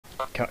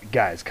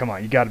Guys, come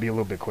on, you gotta be a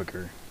little bit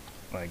quicker.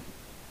 Like,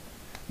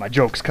 my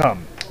jokes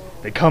come.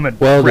 They come at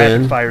Well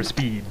rapid then, fire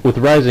speed. with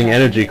rising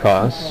energy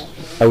costs,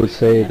 I would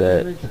say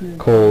that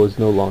coal is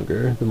no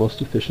longer the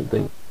most efficient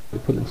thing to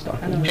put in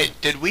stocking. Hey,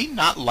 did we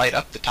not light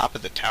up the top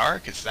of the tower?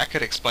 Because that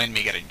could explain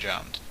me getting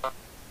jumped.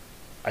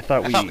 I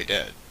thought we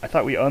did. I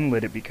thought we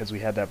unlit it because we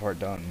had that part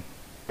done.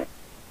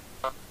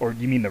 Or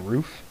you mean the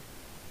roof?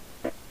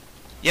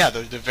 Yeah,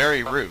 the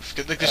very roof.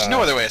 Like, there's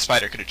no other way a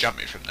spider could have jumped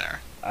me from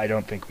there. I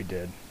don't think we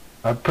did.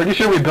 I'm pretty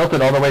sure we built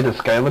it all the way to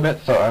sky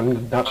limit, so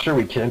I'm not sure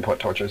we can put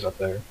torches up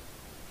there.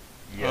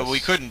 Yes. Well, we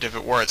couldn't if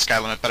it were at sky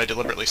limit, but I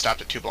deliberately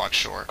stopped at 2 blocks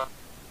short.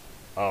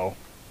 Oh.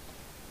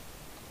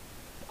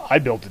 I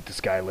built it to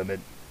sky limit.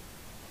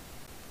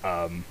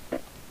 I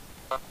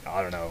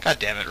don't know. God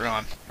damn it,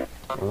 Ruan.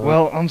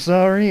 Well, I'm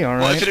sorry,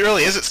 alright. Well, if it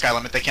really is at sky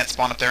limit, they can't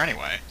spawn up there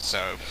anyway,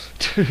 so...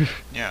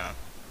 yeah.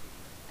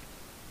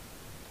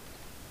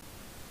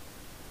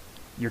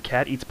 Your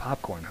cat eats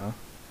popcorn, huh?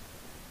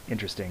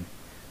 Interesting.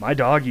 My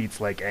dog eats,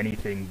 like,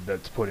 anything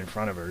that's put in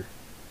front of her.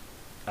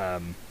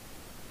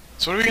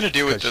 So what are we gonna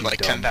do with 'Cause the, she's like,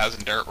 dumb.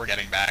 10,000 dirt we're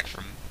getting back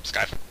from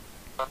Skyfall?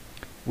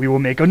 We will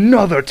make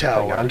another Hang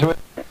tower! on to it.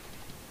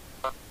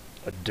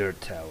 A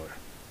dirt tower.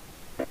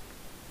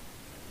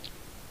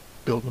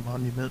 Build a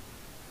monument.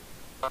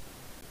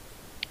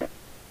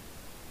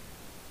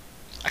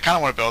 I kinda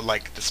wanna build,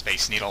 like, the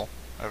Space Needle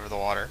over the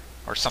water,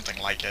 or something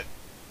like it.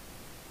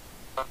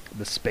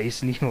 The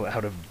Space Needle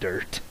out of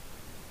dirt.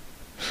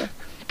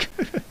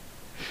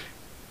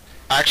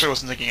 I actually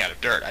wasn't thinking out of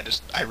dirt,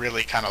 I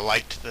really kinda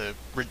liked the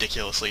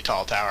ridiculously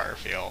tall tower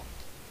feel.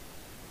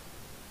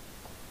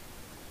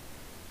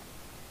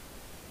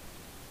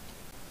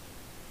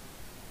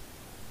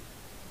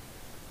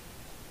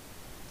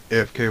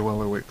 AFK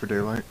while I wait for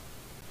daylight.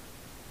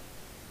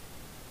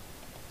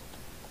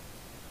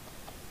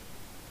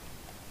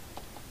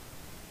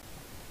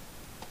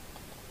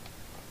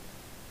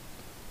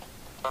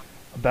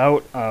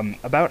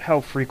 About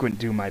how frequent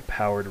do my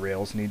powered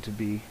rails need to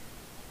be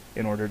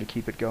in order to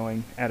keep it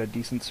going at a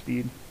decent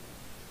speed?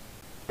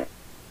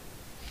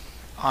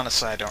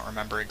 Honestly, I don't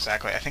remember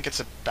exactly. I think it's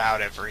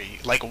about every,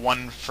 like,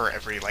 1 for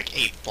every, like,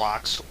 8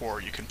 blocks,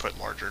 or you can put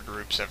larger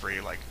groups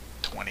every, like,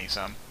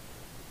 20-some.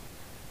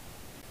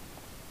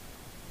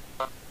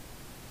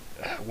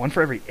 1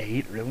 for every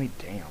 8? Really?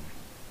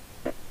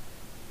 Damn.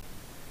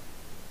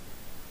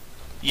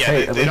 Yeah,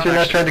 Hey, they at least don't you're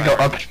not actually trying to go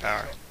provide up. much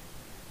power.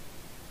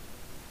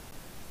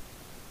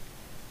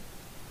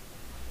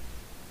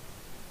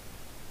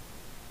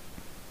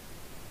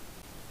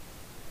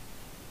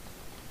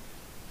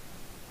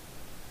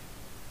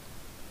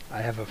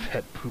 I have a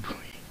pet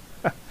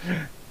Boobooey.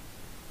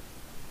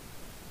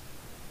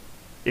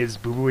 Is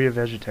Boobooey a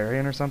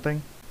vegetarian or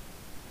something?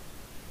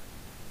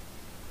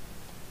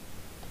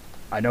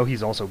 I know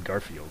he's also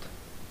Garfield.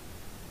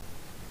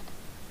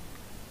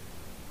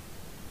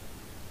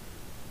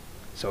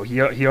 So he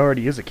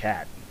already is a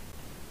cat.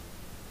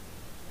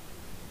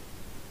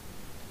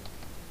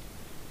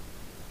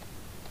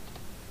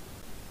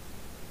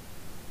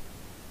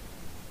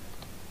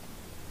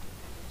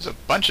 There's a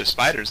bunch of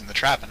spiders in the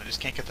trap, and I just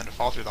can't get them to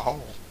fall through the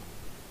hole.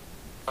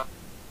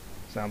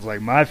 Sounds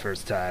like my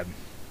first time.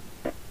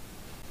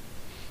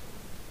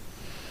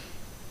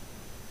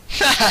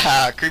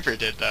 Haha, Creeper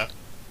did, though.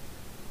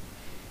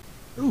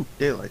 Ooh,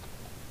 daylight.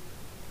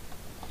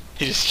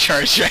 He just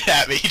charged right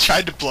at me. He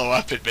tried to blow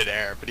up in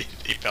midair, but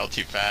he fell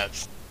too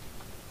fast.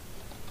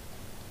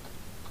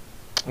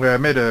 Yeah, I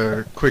made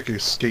a quick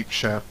escape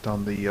shaft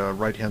on the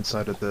right-hand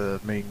side of the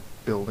main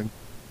building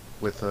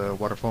with a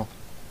waterfall.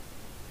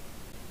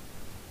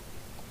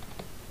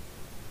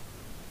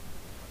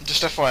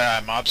 Just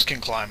FYI, mobs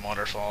can climb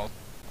waterfall.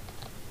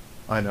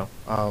 I know.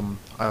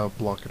 I'll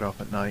block it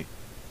off at night.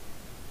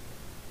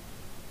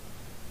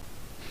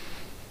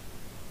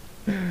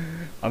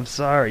 I'm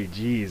sorry,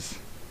 jeez.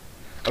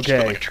 Just put,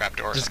 Okay, like, a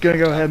trapdoor or just something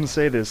gonna go on ahead top. and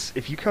say this.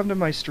 If you come to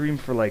my stream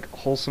for, like,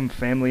 wholesome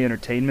family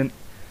entertainment,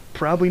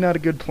 probably not a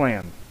good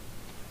plan.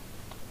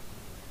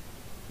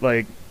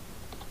 Like,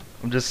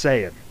 I'm just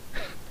saying.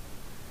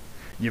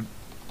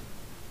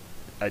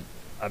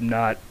 I'm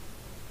not...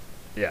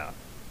 Yeah,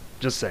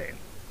 just saying.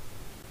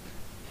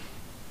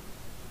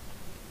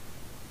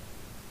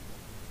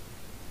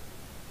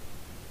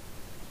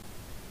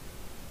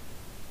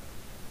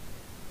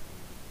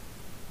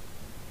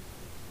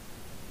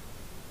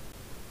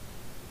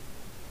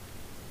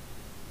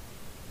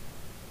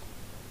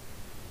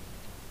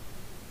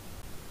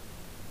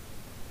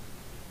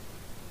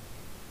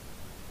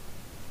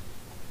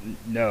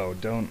 No,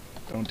 don't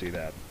do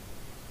that.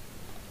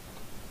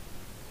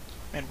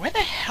 Man, where the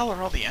hell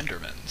are all the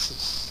Endermen? This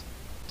is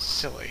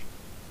silly.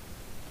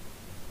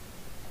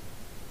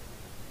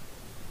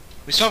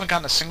 We still haven't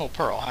gotten a single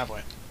pearl, have we?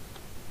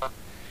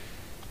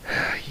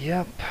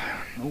 Yep,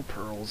 no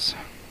pearls.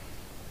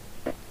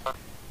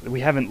 We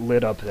haven't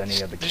lit up any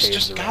of the There's caves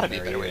just gotta around be a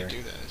there better way to either.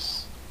 do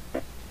this.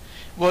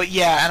 Well,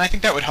 yeah, and I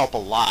think that would help a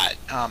lot.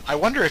 I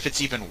wonder if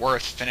it's even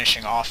worth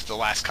finishing off the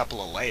last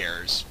couple of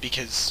layers,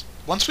 because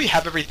once we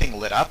have everything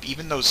lit up,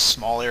 even those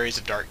small areas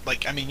of dark,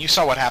 like, I mean, you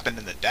saw what happened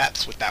in the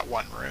depths with that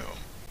one room,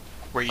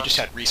 where you just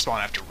had respawn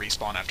after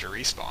respawn after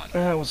respawn.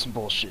 That was some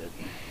bullshit.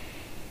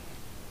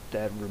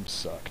 That room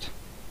sucked.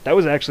 That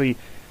was actually,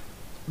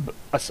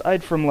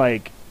 aside from,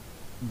 like,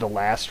 the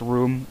last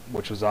room,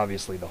 which was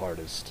obviously the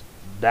hardest,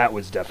 that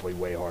was definitely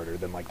way harder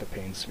than, like, the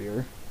Pain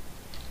Sphere.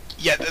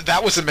 Yeah,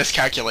 that was a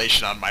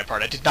miscalculation on my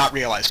part. I did not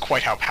realize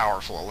quite how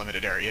powerful a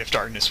limited area of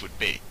darkness would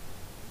be.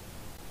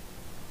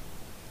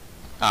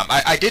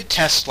 I did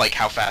test, like,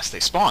 how fast they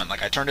spawn.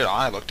 Like, I turned it on,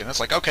 I looked, and it's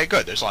like, okay,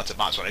 good, there's lots of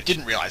mobs. What I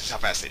didn't realize is how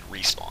fast they'd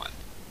respawn.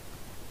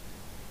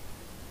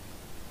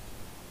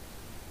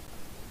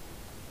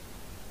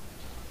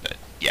 But,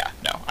 yeah,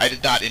 no, I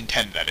did not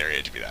intend that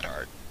area to be that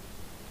hard.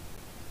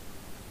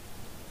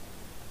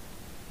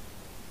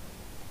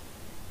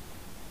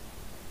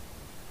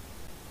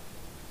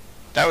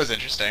 That was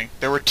interesting.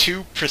 There were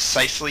 2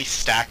 precisely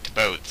stacked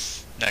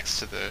boats next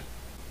to the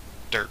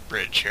dirt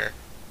bridge here.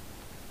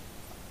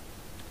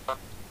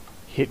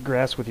 Hit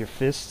grass with your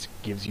fists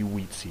gives you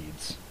wheat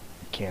seeds.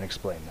 You can't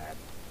explain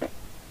that.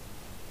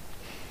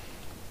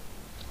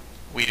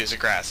 Wheat is a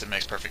grass, it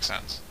makes perfect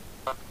sense.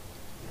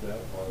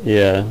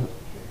 Yeah,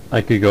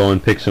 I could go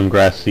and pick some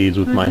grass seeds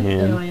with my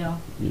hand,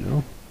 you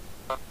know?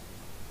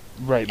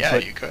 Right, Yeah,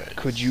 but you could.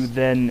 could you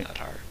then Not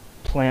hard.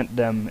 plant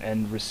them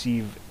and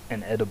receive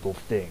an edible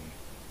thing?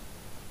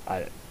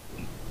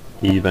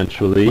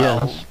 Eventually, Well,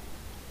 yes.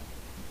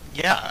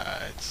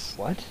 Yeah, it's...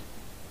 What?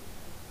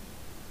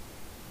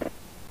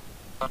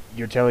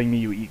 You're telling me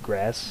you eat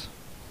grass?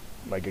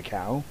 Like a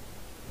cow?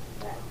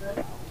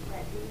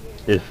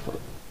 If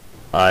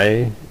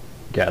I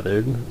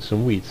gathered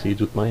some wheat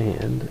seeds with my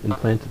hand and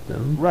planted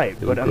them, Right, it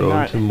but would I'm grow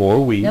not... into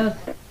more wheat.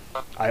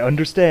 I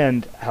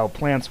understand how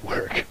plants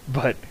work,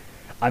 but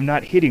I'm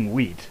not hitting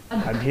wheat.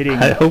 I'm hitting...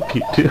 I hope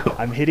you do.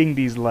 I'm hitting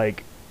these,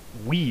 like,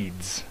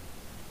 weeds.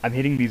 I'm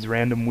hitting these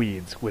random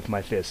weeds with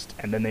my fist,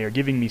 and then they are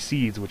giving me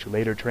seeds which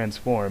later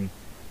transform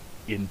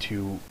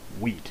into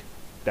wheat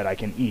that I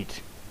can eat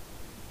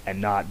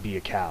and not be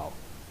a cow.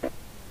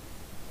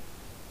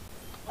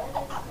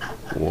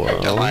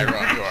 Well,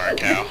 Deliron, you are a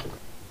cow.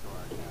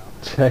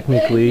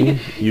 technically,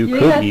 you You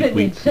could have eat to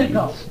wheat be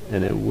tickled. seeds,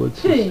 and it would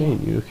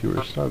sustain you if you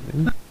were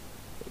starving.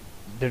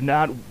 They're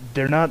not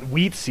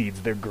wheat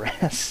seeds, they're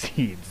grass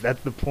seeds.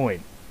 That's the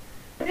point.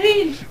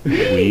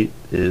 Wheat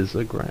is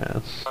a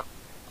grass.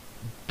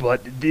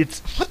 But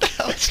it's... What the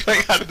hell is going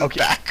on in the Okay.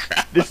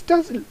 background? This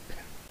doesn't...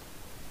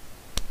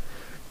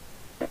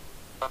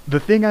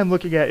 The thing I'm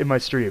looking at in my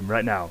stream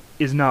right now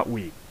is not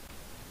wheat.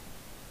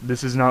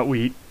 This is not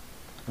wheat.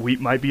 Wheat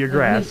might be a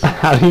grass.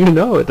 How do you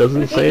know? It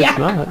doesn't say it's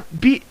not.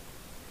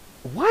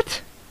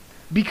 What?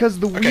 Because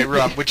the wheat... Okay,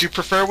 Rob, would you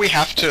prefer we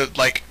have to,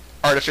 like,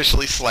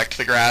 artificially select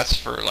the grass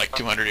for, like,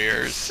 200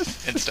 years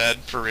instead,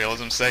 for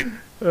realism's sake?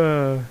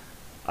 I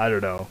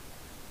don't know.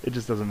 It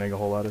just doesn't make a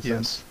whole lot of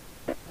sense.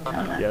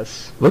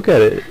 Yes. Look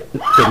at it.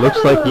 It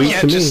looks like You wheat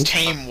can't to me. just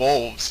tame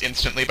wolves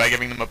instantly by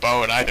giving them a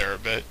bow and either,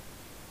 but...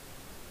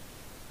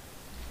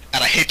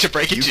 And I hate to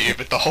break it to you,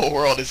 but the whole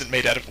world isn't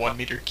made out of 1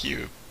 meter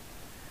cube.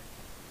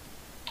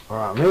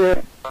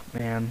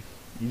 Man,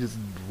 you just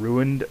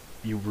ruined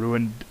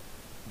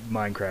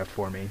Minecraft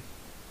for me.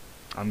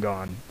 I'm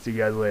gone. See you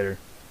guys later.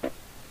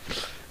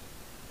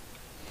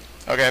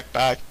 Okay,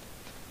 bye.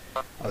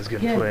 I was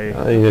gonna Yeah. play...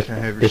 I mean, Can I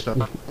have your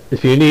stuff?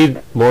 if you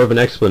need more of an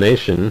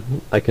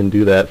explanation, I can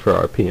do that for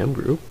our PM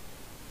group.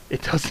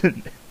 It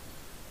doesn't...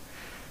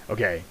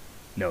 Okay,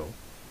 no.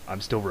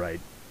 I'm still right.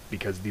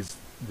 Because this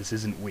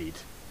isn't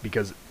wheat.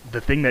 Because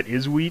the thing that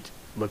is wheat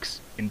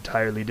looks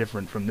entirely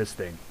different from this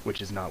thing, which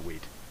is not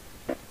wheat.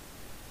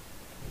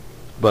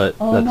 But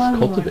Oh my that's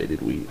lord.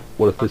 cultivated wheat.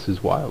 What if this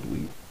is wild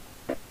wheat?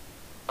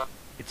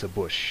 It's a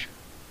bush.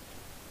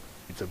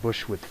 It's a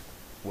bush with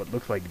what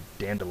look like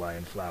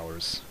dandelion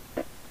flowers.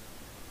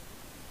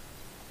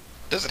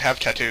 Does it have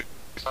tattoos?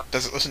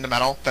 Does it listen to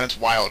metal? Then it's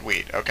wild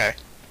wheat, okay?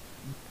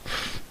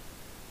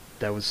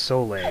 That was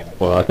so lame.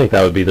 Well, I think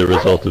that would be the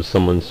result of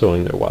someone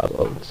sowing their wild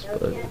oats,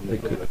 but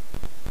it could.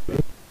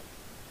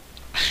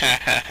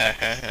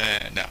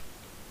 No.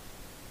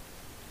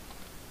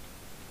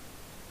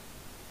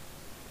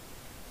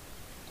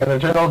 And in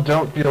general,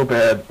 don't feel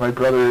bad. My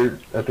brother,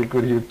 I think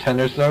when he was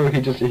 10 or so,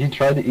 he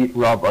tried to eat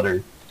raw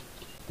butter.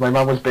 My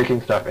mom was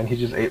baking stuff, and he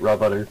just ate raw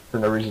butter for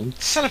no reason.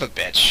 Son of a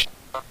bitch.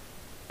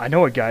 I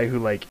know a guy who,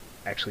 like,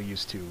 actually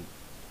used to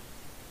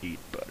eat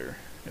butter.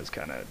 It was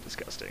kind of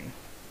disgusting.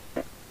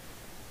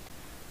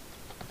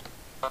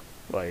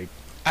 Like,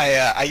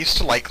 I used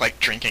to like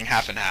drinking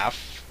half and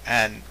half,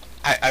 and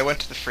I went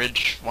to the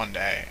fridge one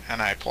day,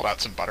 and I pulled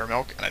out some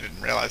buttermilk, and I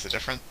didn't realize the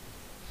difference.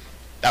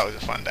 That was a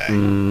fun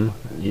day.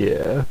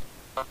 Yeah.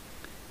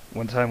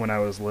 one time when I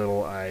was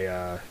little,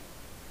 I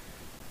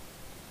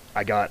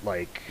got,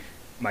 like,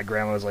 my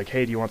grandma was like,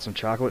 hey, do you want some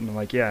chocolate? And I'm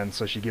like, yeah, and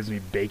so she gives me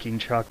baking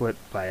chocolate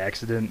by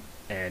accident,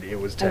 and it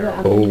was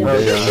terrible. Oh, Oh,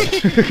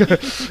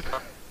 yeah.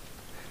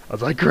 I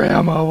was like,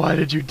 Grandma, why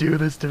did you do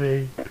this to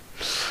me?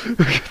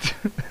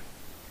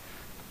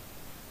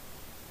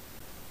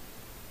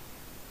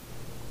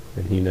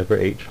 and he never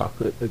ate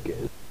chocolate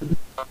again.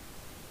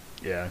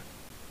 Yeah.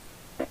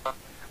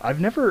 I've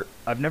never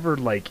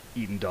like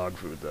eaten dog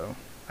food though.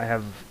 I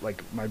have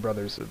like my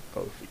brothers have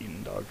both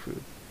eaten dog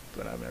food,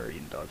 but I've never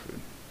eaten dog food.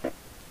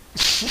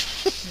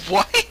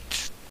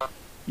 What?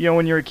 You know,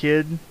 when you're a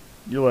kid,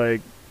 you're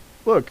like,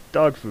 look,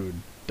 dog food.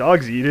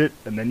 Dogs eat it,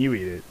 and then you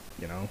eat it.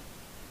 You know.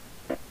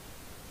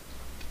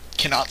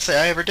 Cannot say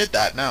I ever did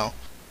that. No.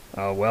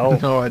 Oh well.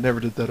 No, I never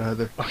did that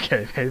either.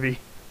 Okay, maybe.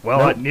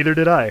 Well, Nope. neither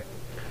did I.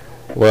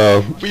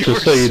 Well, We were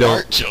just so you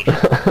smart don't. children.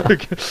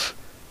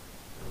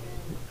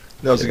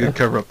 That was a Yeah. good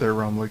cover up there,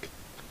 Romlick.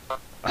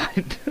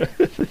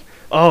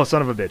 Oh,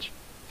 son of a bitch.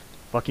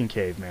 Fucking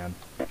caveman.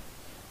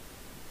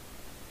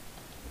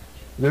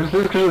 There's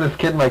this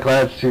kid in my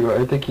class who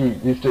I think he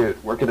used to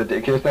work at a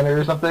daycare center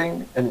or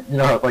something, and you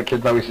know how like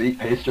kids always eat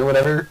paste or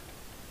whatever?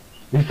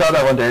 He saw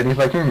that one day and he's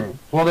like,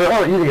 well they're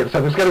all eating it, so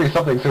there's gotta be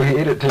something, so he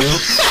ate it too.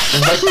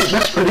 He's like,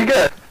 that's pretty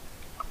good.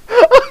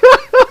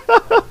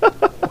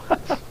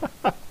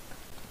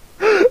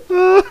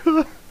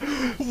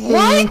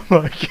 What? Oh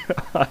my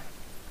god.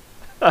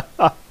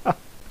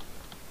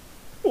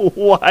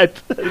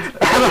 What? I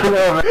don't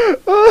know, man.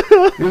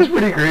 It was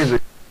pretty crazy.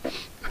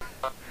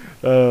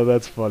 Oh,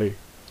 that's funny.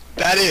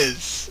 That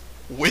is,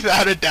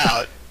 without a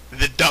doubt,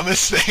 the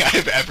dumbest thing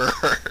I've ever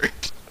heard.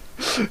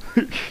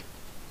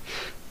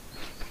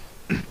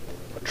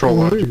 Troll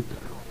Oh, logic. wait,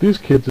 these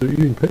kids are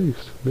eating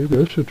paste. Maybe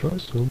I should try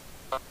some.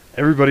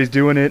 Everybody's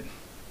doing it.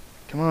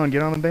 Come on,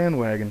 get on the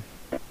bandwagon.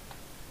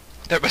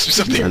 There must be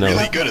something I know.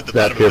 really good at the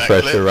That bottom peer of that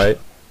pressure, clip. right?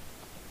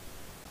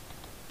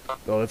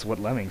 Well, that's what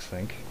lemmings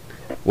think.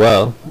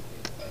 Well,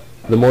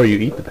 the more you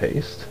eat the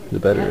paste, the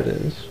better it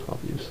is,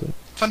 obviously.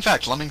 Fun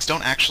fact, lemmings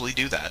don't actually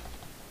do that.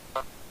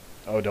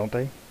 Oh, don't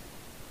they?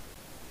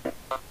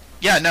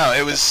 Yeah, no,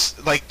 it was,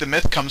 like, the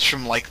myth comes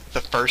from, like,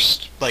 the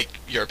first, like,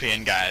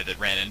 European guy that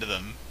ran into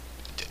them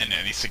in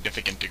any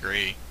significant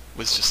degree.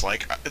 Was just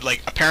like,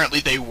 apparently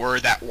they were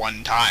that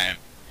one time,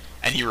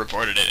 and he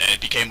reported it, and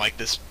it became, like,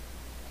 this,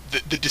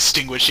 the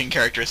distinguishing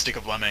characteristic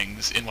of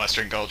lemmings in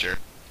Western culture.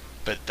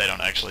 But they don't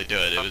actually do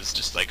it, it was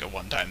just, like, a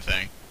one-time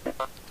thing.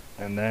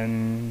 And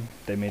then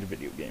they made a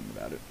video game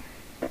about it.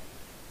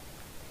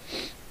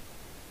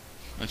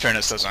 In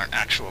fairness, those aren't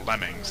actual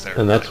lemmings, they're...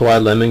 And that's why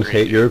lemmings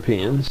hate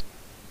Europeans.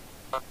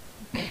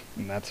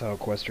 And that's how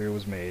Equestria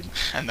was made.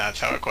 And that's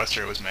how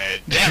Equestria was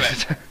made. Damn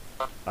it!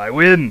 I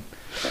win!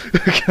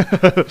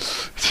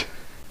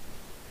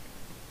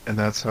 And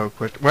that's how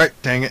quick. Wait,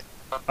 dang it.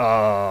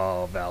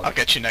 Oh, Valk. I'll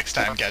get you next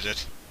time,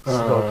 Gadget.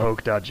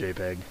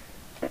 Slowpoke.jpg.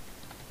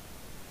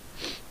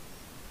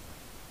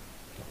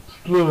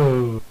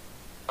 Slow.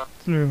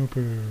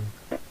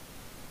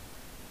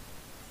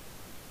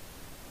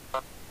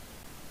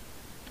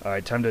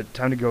 Alright, time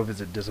to go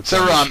visit Disappointment.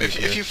 So, Rom, Street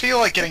if here. you feel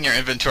like getting your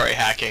inventory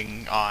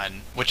hacking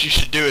on, what you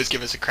should do is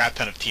give us a crap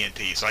ton of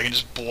TNT, so I can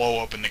just blow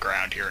open the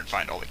ground here and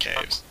find all the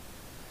caves.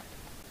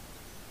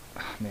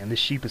 Man, this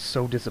sheep is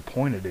so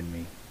disappointed in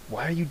me.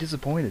 Why are you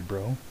disappointed,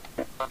 bro?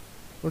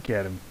 Look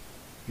at him.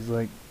 He's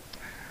like...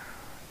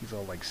 He's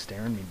all like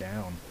staring me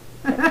down.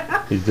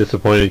 He's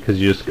disappointed because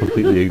you just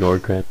completely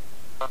ignored Cran.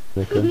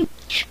 Okay.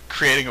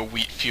 Creating a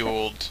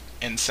wheat-fueled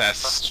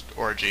incest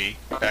orgy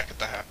back at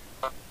the house.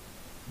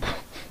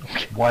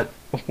 What?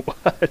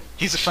 What?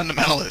 He's a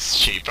fundamentalist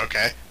sheep,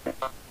 okay?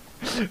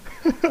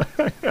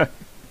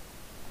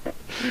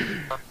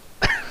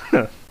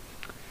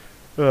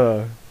 I He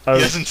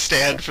was- doesn't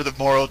stand for the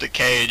moral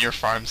decay in your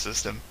farm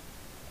system.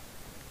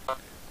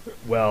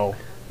 well,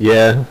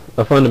 Yeah,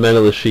 a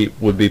fundamentalist sheep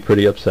would be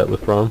pretty upset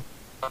with Rom.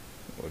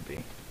 would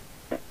be.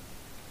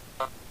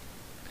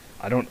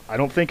 I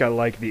don't think I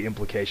like the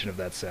implication of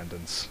that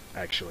sentence,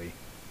 actually.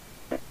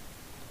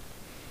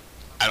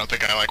 I don't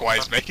think I like why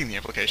he's making the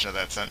implication of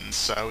that sentence,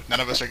 so none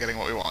of us are getting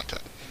what we want.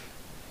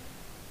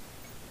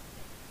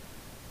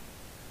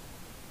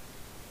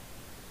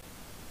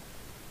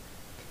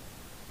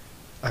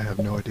 I have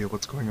no idea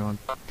what's going on.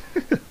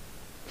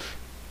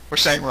 We're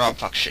saying we're on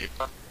fuck sheep.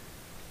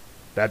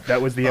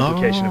 That was the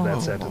implication of that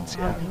Oh. sentence,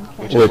 yeah.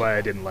 Which Well, is why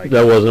I didn't like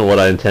That it. wasn't what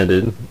I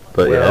intended,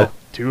 but Well, yeah.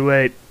 too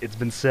late. It's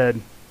been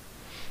said.